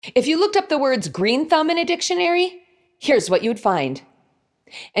If you looked up the words green thumb in a dictionary, here's what you'd find.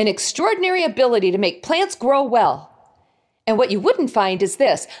 An extraordinary ability to make plants grow well. And what you wouldn't find is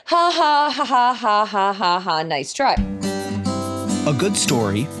this. Ha ha ha ha ha ha ha ha. Nice try. A good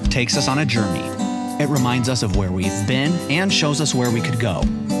story takes us on a journey. It reminds us of where we've been and shows us where we could go.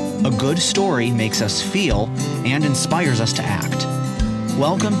 A good story makes us feel and inspires us to act.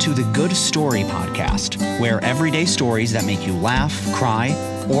 Welcome to the Good Story Podcast, where everyday stories that make you laugh, cry,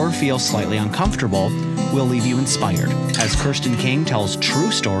 or feel slightly uncomfortable will leave you inspired, as Kirsten King tells true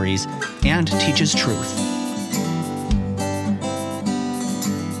stories and teaches truth.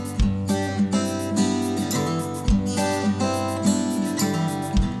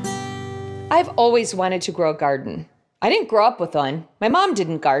 I've always wanted to grow a garden. I didn't grow up with one. My mom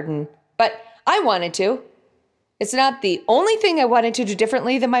didn't garden, but I wanted to. It's not the only thing I wanted to do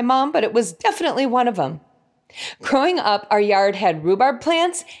differently than my mom, but it was definitely one of them. Growing up, our yard had rhubarb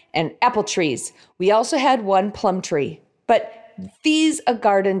plants and apple trees. We also had one plum tree, but these a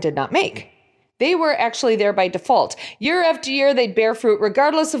garden did not make. They were actually there by default. Year after year, they'd bear fruit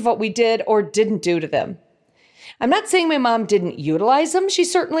regardless of what we did or didn't do to them. I'm not saying my mom didn't utilize them. She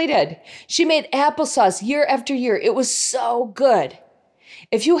certainly did. She made applesauce year after year. It was so good.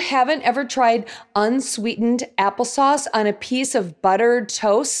 If you haven't ever tried unsweetened applesauce on a piece of buttered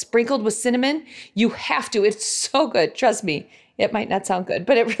toast sprinkled with cinnamon, you have to. It's so good. Trust me. It might not sound good,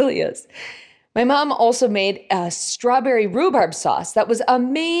 but it really is. My mom also made a strawberry rhubarb sauce that was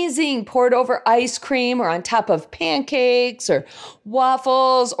amazing, poured over ice cream or on top of pancakes or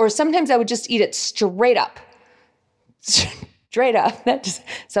waffles, or sometimes I would just eat it straight up. Straight up. That just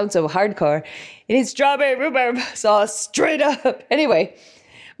sounds so hardcore. It is strawberry rhubarb sauce straight up. Anyway,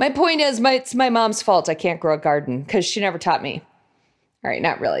 my point is it's my mom's fault I can't grow a garden because she never taught me. All right,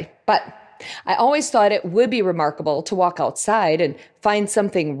 not really. But I always thought it would be remarkable to walk outside and find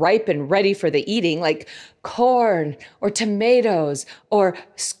something ripe and ready for the eating, like corn or tomatoes or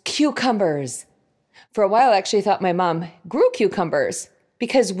cucumbers. For a while, I actually thought my mom grew cucumbers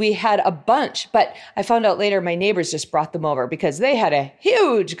because we had a bunch, but I found out later my neighbors just brought them over because they had a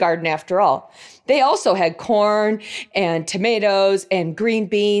huge garden after all. They also had corn and tomatoes and green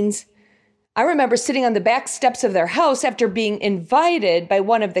beans. I remember sitting on the back steps of their house after being invited by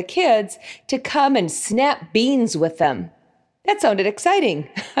one of the kids to come and snap beans with them. That sounded exciting.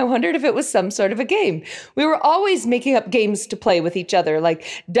 I wondered if it was some sort of a game. We were always making up games to play with each other,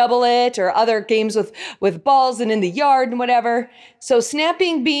 like Double It or other games with balls and in the yard and whatever. So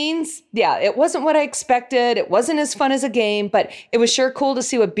snapping beans, yeah, it wasn't what I expected. It wasn't as fun as a game, but it was sure cool to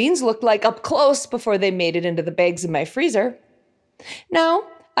see what beans looked like up close before they made it into the bags in my freezer. Now,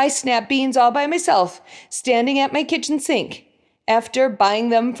 I snap beans all by myself, standing at my kitchen sink, after buying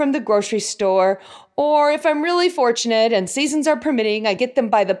them from the grocery store, or if I'm really fortunate and seasons are permitting, I get them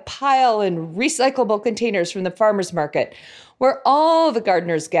by the pile in recyclable containers from the farmer's market, where all the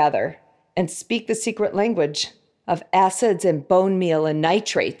gardeners gather and speak the secret language of acids and bone meal and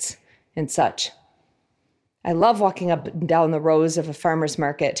nitrates and such. I love walking up and down the rows of a farmer's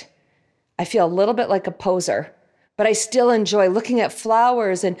market. I feel a little bit like a poser, but I still enjoy looking at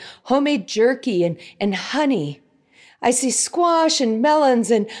flowers and homemade jerky and honey. I see squash and melons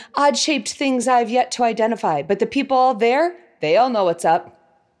and odd-shaped things I've yet to identify, but the people all there, they all know what's up.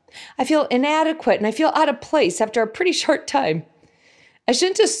 I feel inadequate and I feel out of place after a pretty short time. I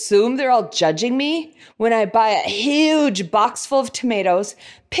shouldn't assume they're all judging me when I buy a huge box full of tomatoes,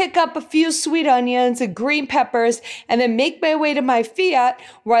 pick up a few sweet onions and green peppers, and then make my way to my Fiat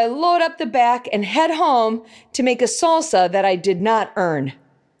where I load up the back and head home to make a salsa that I did not earn.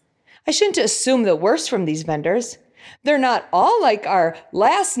 I shouldn't assume the worst from these vendors. They're not all like our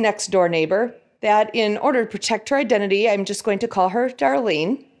last next door neighbor that, in order to protect her identity, I'm just going to call her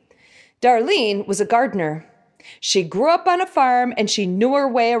Darlene. Darlene was a gardener. She grew up on a farm and she knew her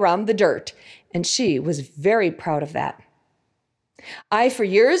way around the dirt, and she was very proud of that. I, for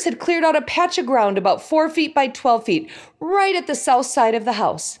years, had cleared out a patch of ground about 4 feet by 12 feet right at the south side of the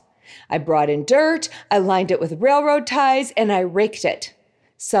house. I brought in dirt, I lined it with railroad ties, and I raked it.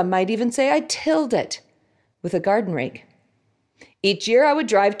 Some might even say I tilled it with a garden rake. Each year I would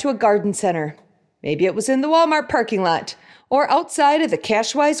drive to a garden center. Maybe it was in the Walmart parking lot or outside of the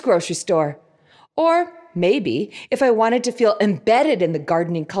Cashwise grocery store. Or maybe if I wanted to feel embedded in the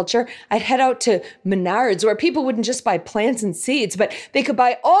gardening culture, I'd head out to Menards where people wouldn't just buy plants and seeds, but they could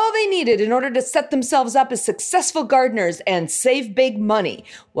buy all they needed in order to set themselves up as successful gardeners and save big money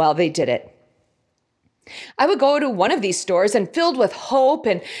while they did it. I would go to one of these stores and filled with hope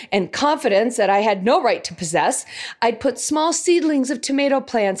and confidence that I had no right to possess, I'd put small seedlings of tomato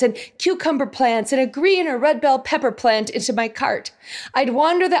plants and cucumber plants and a green or red bell pepper plant into my cart. I'd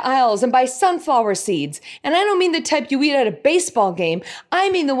wander the aisles and buy sunflower seeds. And I don't mean the type you eat at a baseball game. I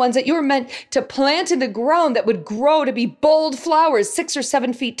mean the ones that you were meant to plant in the ground that would grow to be bold flowers 6 or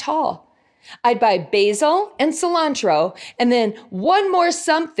 7 feet tall. I'd buy basil and cilantro and then one more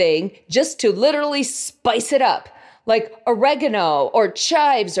something just to literally spice it up, like oregano or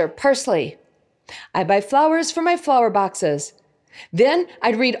chives or parsley. I'd buy flowers for my flower boxes. Then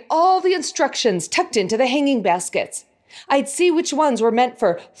I'd read all the instructions tucked into the hanging baskets. I'd see which ones were meant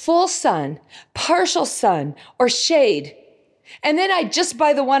for full sun, partial sun, or shade. And then I'd just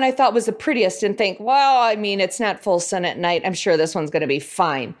buy the one I thought was the prettiest and think, well, I mean, it's not full sun at night. I'm sure this one's going to be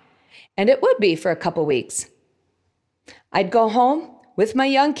fine. And it would be for a couple weeks. I'd go home with my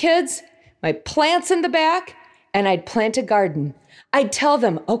young kids, my plants in the back, and I'd plant a garden. I'd tell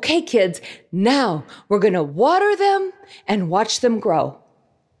them, okay, kids, now we're going to water them and watch them grow.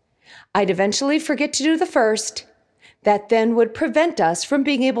 I'd eventually forget to do the first. That then would prevent us from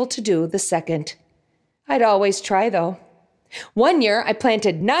being able to do the second. I'd always try, though. One year, I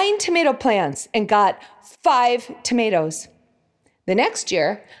planted 9 tomato plants and got 5 tomatoes. The next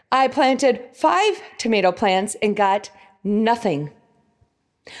year, I planted 5 tomato plants and got nothing.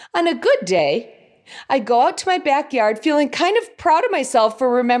 On a good day, I'd go out to my backyard feeling kind of proud of myself for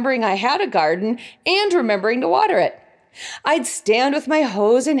remembering I had a garden and remembering to water it. I'd stand with my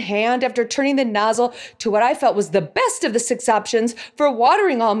hose in hand after turning the nozzle to what I felt was the best of the 6 options for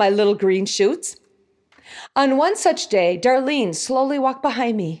watering all my little green shoots. On one such day, Darlene slowly walked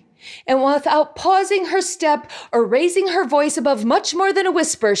behind me. And without pausing her step or raising her voice above much more than a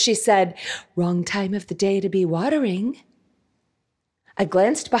whisper, she said, "Wrong time of the day to be watering." I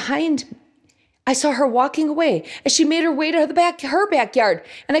glanced behind. I saw her walking away as she made her way to her backyard.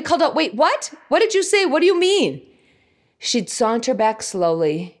 And I called out, "Wait, what? What did you say? What do you mean?" She'd saunter back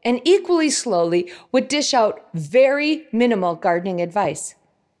slowly and equally slowly would dish out very minimal gardening advice.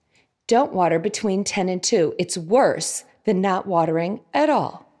 Don't water between 10 and 2. It's worse than not watering at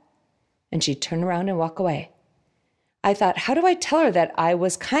all. And she'd turn around and walk away. I thought, how do I tell her that I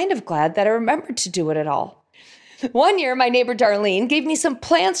was kind of glad that I remembered to do it at all? One year, my neighbor Darlene gave me some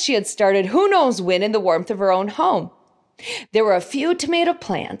plants she had started who knows when in the warmth of her own home. There were a few tomato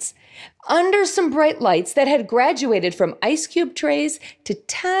plants under some bright lights that had graduated from ice cube trays to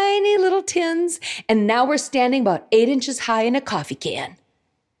tiny little tins and now were standing about 8 inches high in a coffee can.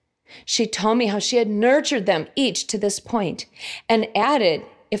 She told me how she had nurtured them each to this point and added,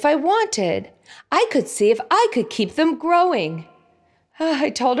 if I wanted, I could see if I could keep them growing. I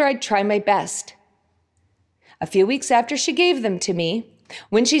told her I'd try my best. A few weeks after she gave them to me,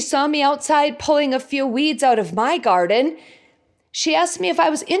 when she saw me outside pulling a few weeds out of my garden, she asked me if I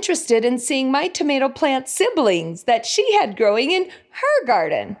was interested in seeing my tomato plant siblings that she had growing in her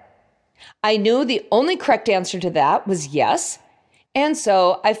garden. I knew the only correct answer to that was yes, and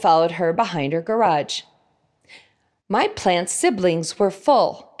so I followed her behind her garage. My plant siblings were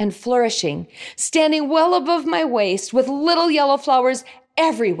full and flourishing, standing well above my waist with little yellow flowers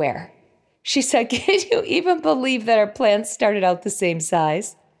everywhere. She said, "Can you even believe that our plants started out the same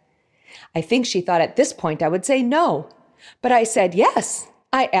size?" I think she thought at this point I would say no, but I said, yes,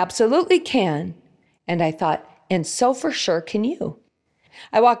 I absolutely can. And I thought, and so for sure can you.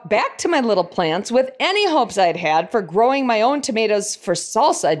 I walked back to my little plants with any hopes I'd had for growing my own tomatoes for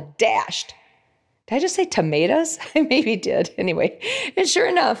salsa dashed. Did I just say tomatoes? I maybe did. Anyway, and sure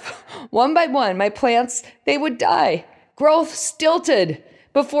enough, one by one, my plants, they would die. Growth stilted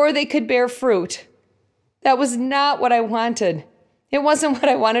before they could bear fruit. That was not what I wanted. It wasn't what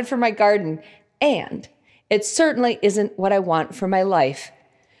I wanted for my garden. And it certainly isn't what I want for my life.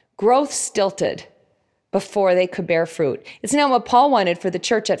 Growth stilted before they could bear fruit. It's not what Paul wanted for the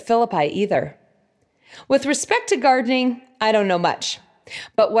church at Philippi either. With respect to gardening, I don't know much.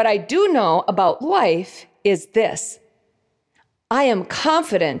 But what I do know about life is this. I am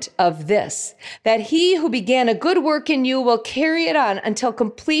confident of this, that he who began a good work in you will carry it on until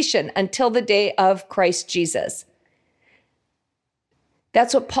completion, until the day of Christ Jesus.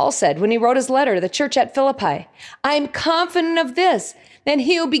 That's what Paul said when he wrote his letter to the church at Philippi. I'm confident of this, that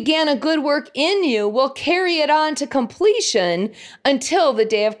he who began a good work in you will carry it on to completion until the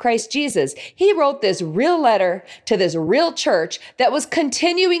day of Christ Jesus. He wrote this real letter to this real church that was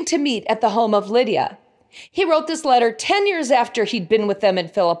continuing to meet at the home of Lydia. He wrote this letter 10 years after he'd been with them in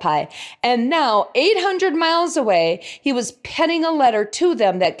Philippi. And now, 800 miles away, he was penning a letter to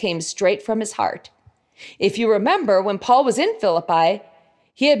them that came straight from his heart. If you remember, when Paul was in Philippi,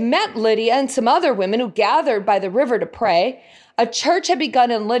 He had met Lydia and some other women who gathered by the river to pray. A church had begun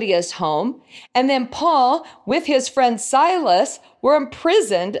in Lydia's home. And then Paul, with his friend Silas, were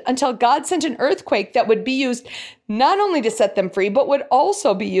imprisoned until God sent an earthquake that would be used not only to set them free, but would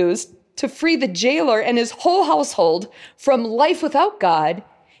also be used to free the jailer and his whole household from life without God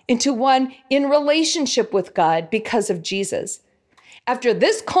into one in relationship with God because of Jesus. After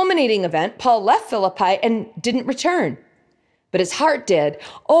this culminating event, Paul left Philippi and didn't return. But his heart did,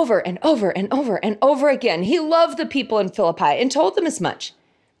 over and over and over and over again. He loved the people in Philippi and told them as much.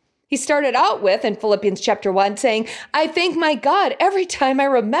 He started out with, in Philippians chapter 1, saying, I thank my God every time I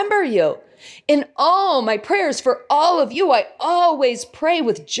remember you. In all my prayers for all of you, I always pray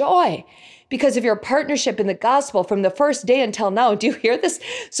with joy because of your partnership in the gospel from the first day until now. Do you hear this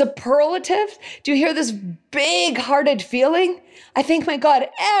superlative? Do you hear this big-hearted feeling? I thank my God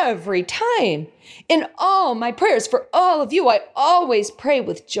every time. In all my prayers for all of you, I always pray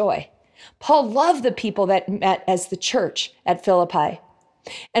with joy. Paul loved the people that met as the church at Philippi.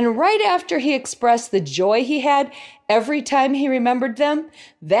 And right after he expressed the joy he had every time he remembered them,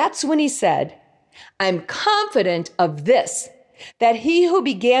 that's when he said, I'm confident of this, that he who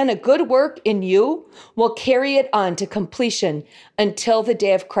began a good work in you will carry it on to completion until the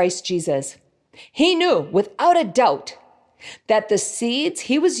day of Christ Jesus. He knew without a doubt that the seeds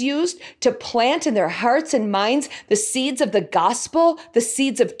he was used to plant in their hearts and minds, the seeds of the gospel, the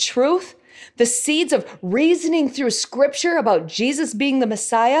seeds of truth, the seeds of reasoning through scripture about Jesus being the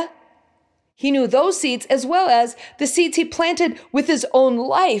Messiah, he knew those seeds as well as the seeds he planted with his own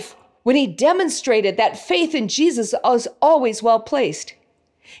life when he demonstrated that faith in Jesus was always well placed.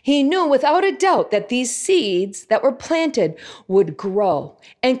 He knew without a doubt that these seeds that were planted would grow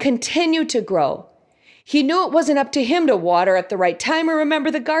and continue to grow. He knew it wasn't up to him to water at the right time or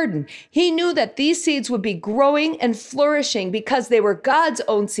remember the garden. He knew that these seeds would be growing and flourishing because they were God's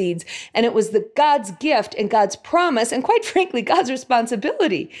own seeds, and it was God's gift and God's promise, and quite frankly, God's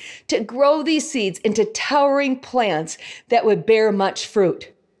responsibility to grow these seeds into towering plants that would bear much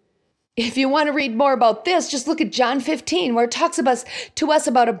fruit. If you want to read more about this, just look at John 15, where it talks to us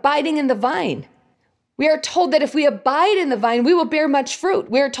about abiding in the vine. We are told that if we abide in the vine, we will bear much fruit.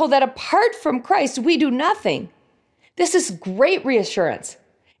 We are told that apart from Christ, we do nothing. This is great reassurance.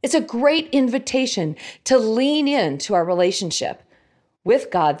 It's a great invitation to lean into our relationship with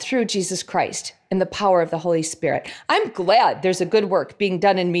God through Jesus Christ and the power of the Holy Spirit. I'm glad there's a good work being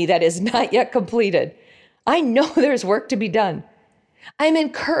done in me that is not yet completed. I know there's work to be done. I'm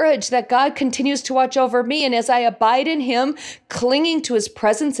encouraged that God continues to watch over me, and as I abide in him, clinging to his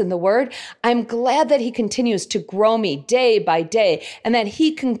presence in the word, I'm glad that he continues to grow me day by day and that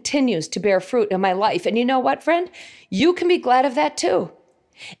he continues to bear fruit in my life. And you know what, friend? You can be glad of that too.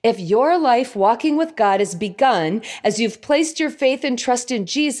 If your life walking with God has begun as you've placed your faith and trust in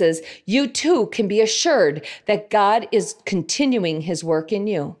Jesus, you too can be assured that God is continuing his work in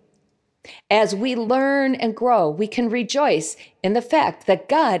you. As we learn and grow, we can rejoice in the fact that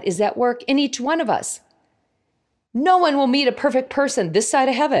God is at work in each one of us. No one will meet a perfect person this side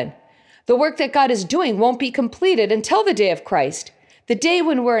of heaven. The work that God is doing won't be completed until the day of Christ, the day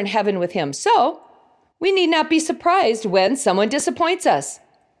when we're in heaven with him. So we need not be surprised when someone disappoints us.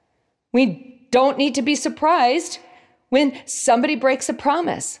 We don't need to be surprised when somebody breaks a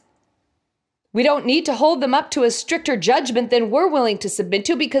promise. We don't need to hold them up to a stricter judgment than we're willing to submit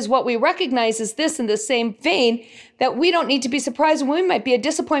to, because what we recognize is this in the same vein, that we don't need to be surprised when we might be a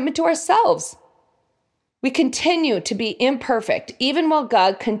disappointment to ourselves. We continue to be imperfect, even while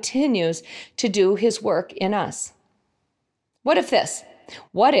God continues to do his work in us. What if this?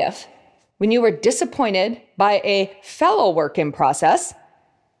 What if, when you were disappointed by a fellow work in process,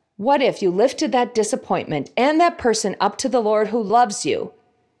 what if you lifted that disappointment and that person up to the Lord who loves you?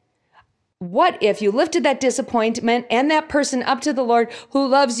 What if you lifted that disappointment and that person up to the Lord who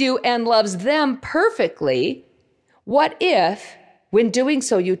loves you and loves them perfectly? What if, when doing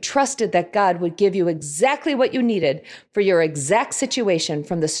so, you trusted that God would give you exactly what you needed for your exact situation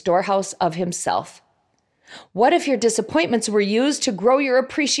from the storehouse of himself? What if your disappointments were used to grow your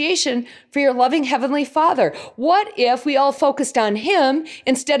appreciation for your loving Heavenly Father? What if we all focused on him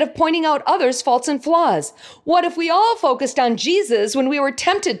instead of pointing out others' faults and flaws? What if we all focused on Jesus when we were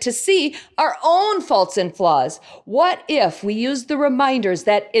tempted to see our own faults and flaws? What if we used the reminders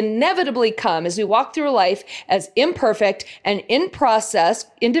that inevitably come as we walk through life as imperfect and in process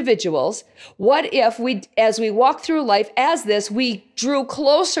individuals? What if we, as we walk through life as this, we drew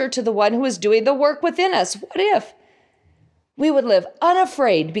closer to the one who is doing the work within us? What if we would live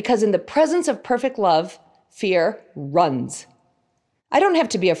unafraid, because in the presence of perfect love, fear runs. I don't have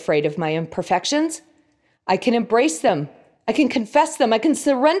to be afraid of my imperfections. I can embrace them. I can confess them. I can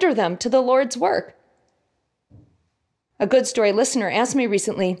surrender them to the Lord's work. A Good Story listener asked me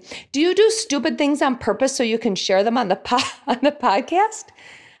recently, do you do stupid things on purpose so you can share them on the podcast?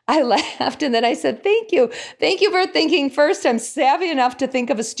 I laughed and then I said, thank you. Thank you for thinking first I'm savvy enough to think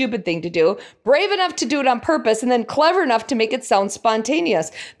of a stupid thing to do, brave enough to do it on purpose, and then clever enough to make it sound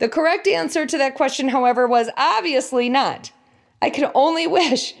spontaneous. The correct answer to that question, however, was obviously not. I can only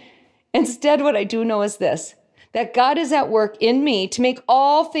wish. Instead, what I do know is this, that God is at work in me to make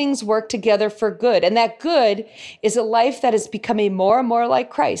all things work together for good. And that good is a life that is becoming more and more like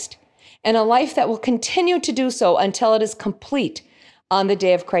Christ, and a life that will continue to do so until it is complete on the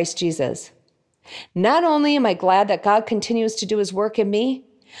day of Christ Jesus. Not only am I glad that God continues to do his work in me,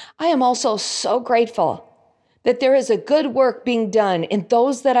 I am also so grateful that there is a good work being done in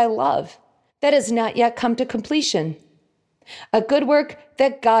those that I love that has not yet come to completion. A good work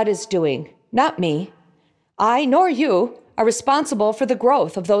that God is doing, not me. I nor you are responsible for the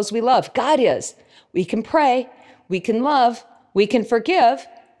growth of those we love. God is. We can pray, we can love, we can forgive.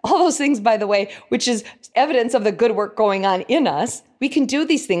 All those things, by the way, which is evidence of the good work going on in us. We can do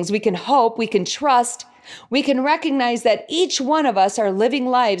these things. We can hope, we can trust. We can recognize that each one of us are living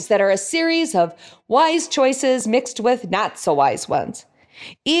lives that are a series of wise choices mixed with not so wise ones.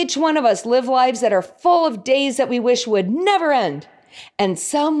 Each one of us live lives that are full of days that we wish would never end, and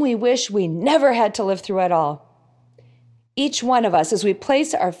some we wish we never had to live through at all. Each one of us, as we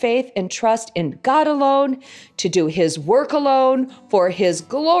place our faith and trust in God alone, to do his work alone, for his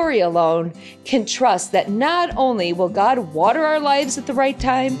glory alone, can trust that not only will God water our lives at the right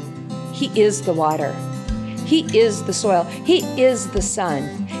time, he is the water, he is the soil, he is the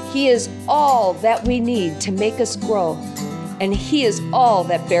sun, he is all that we need to make us grow, and he is all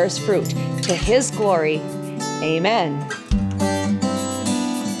that bears fruit to his glory. Amen.